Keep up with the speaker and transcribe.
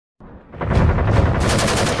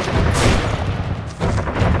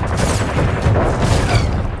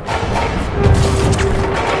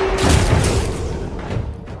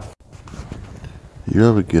You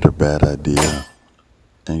ever get a bad idea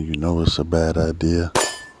and you know it's a bad idea,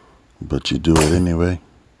 but you do it anyway?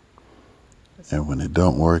 And when it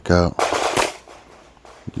don't work out,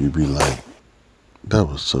 you be like, that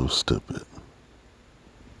was so stupid.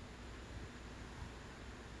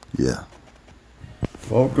 Yeah.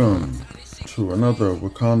 Welcome to another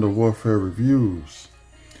Wakanda Warfare Reviews.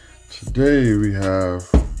 Today we have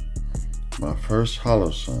my first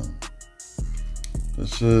Holosun.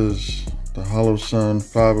 This is the Holosun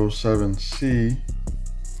 507C.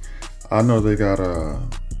 I know they got a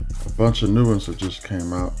bunch of new ones that just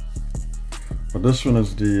came out, but this one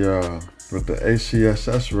is the with the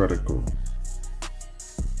ACSS reticle.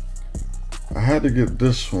 I had to get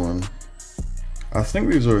this one. I think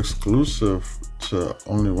these are exclusive to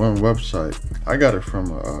only one website. I got it from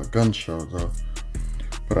a gun show though,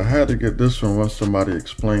 but I had to get this one once somebody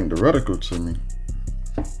explained the reticle to me.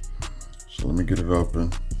 So let me get it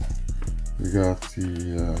open. We got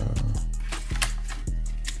the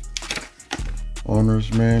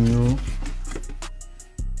owner's manual,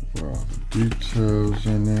 with all the details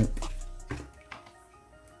in it.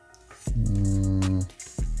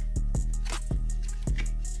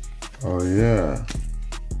 Oh yeah,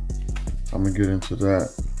 I'm gonna get into that.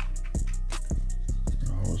 The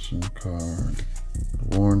Holosun card,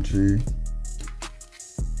 the warranty,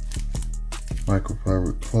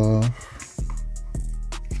 microfiber cloth.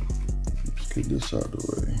 Let's get this out of the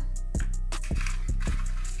way.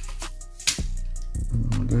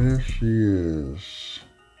 And there she is.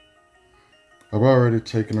 I've already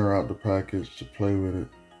taken her out the package to play with it.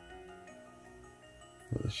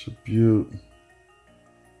 But it's a beaut.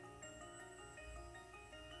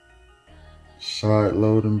 Side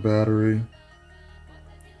loading battery,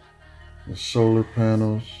 the solar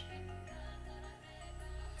panels,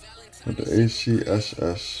 and the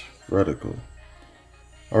ACSS reticle.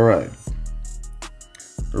 Alright,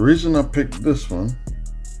 the reason I picked this one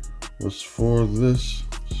was for this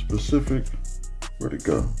specific, where'd it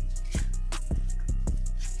go?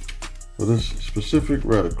 For this specific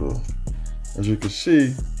reticle. As you can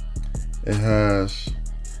see, it has,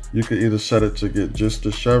 you can either set it to get just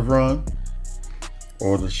the chevron,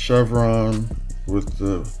 or the chevron with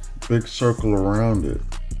the big circle around it.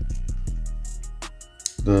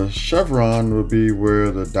 The chevron would be where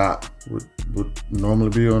the dot would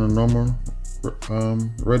normally be on a normal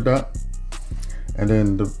red dot. And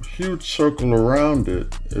then the huge circle around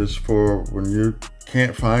it is for when you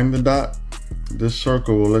can't find the dot. This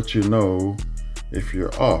circle will let you know if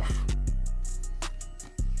you're off.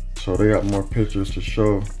 So they got more pictures to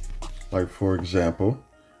show. Like for example,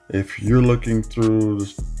 if you're looking through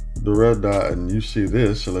the red dot and you see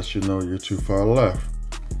this, it lets you know you're too far left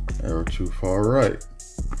or too far right,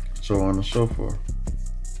 so on and so forth.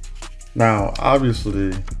 Now,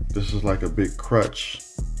 obviously, this is like a big crutch.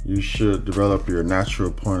 You should develop your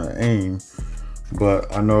natural point of aim,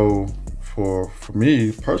 but I know for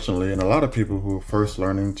me personally, and a lot of people who are first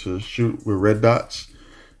learning to shoot with red dots,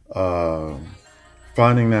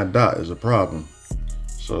 finding that dot is a problem.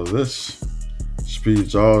 So this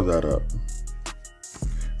speeds all that up.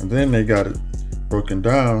 And then they got it broken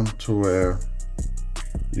down to where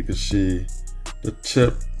you can see the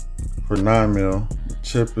tip for 9mm. The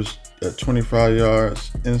tip is at 25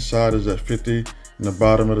 yards, inside is at 50, and the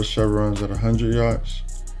bottom of the chevron's at 100 yards.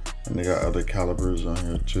 And they got other calibers on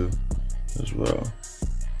here too as well.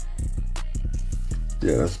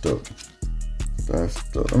 Yeah, that's dope. That's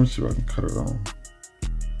dope. Let me see if I can cut it on.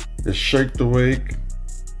 It's shake to wake.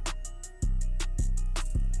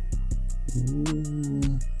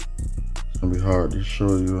 Ooh. It's gonna be hard to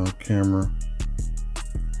show you on camera.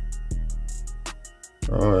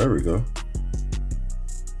 Oh, there we go.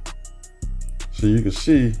 So you can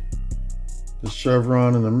see the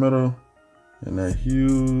chevron in the middle and that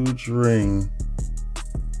huge ring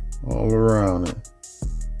all around it.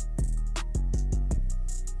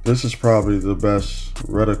 This is probably the best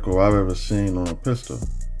reticle I've ever seen on a pistol,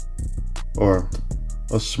 or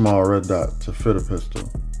a small red dot to fit a pistol.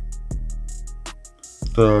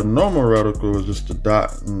 The normal reticle is just a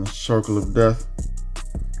dot and a circle of death,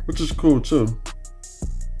 which is cool too.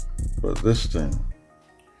 But this thing,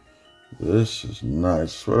 this is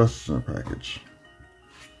nice. What else is in the package?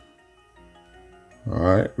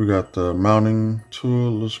 Alright, we got the mounting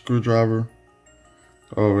tool, the screwdriver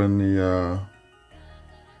over in the,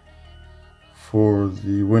 for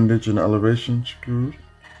the windage and elevation screws.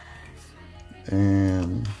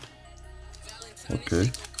 And,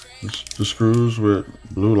 okay. The screws with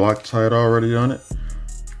blue Loctite already on it.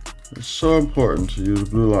 It's so important to use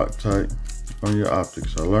blue Loctite on your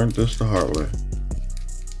optics. I learned this the hard way.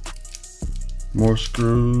 More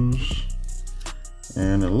screws,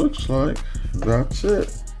 And it looks like that's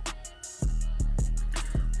it.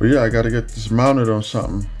 But yeah, I gotta get this mounted on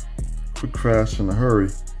something quick, fast, in a hurry.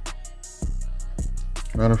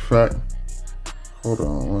 Matter of fact, hold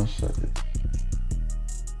on 1 second.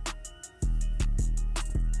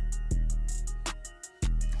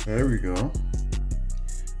 There we go.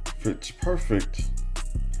 Fits perfect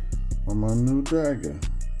on my new dagger.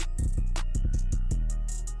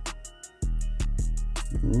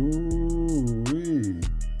 Ooh-wee.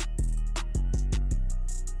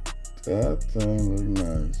 That thing look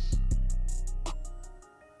nice.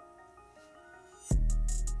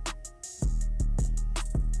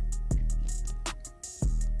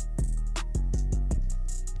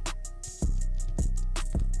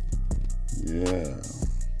 Yeah.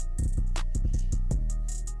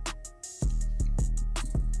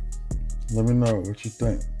 Let me know what you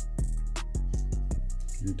think.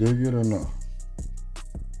 You dig it or no?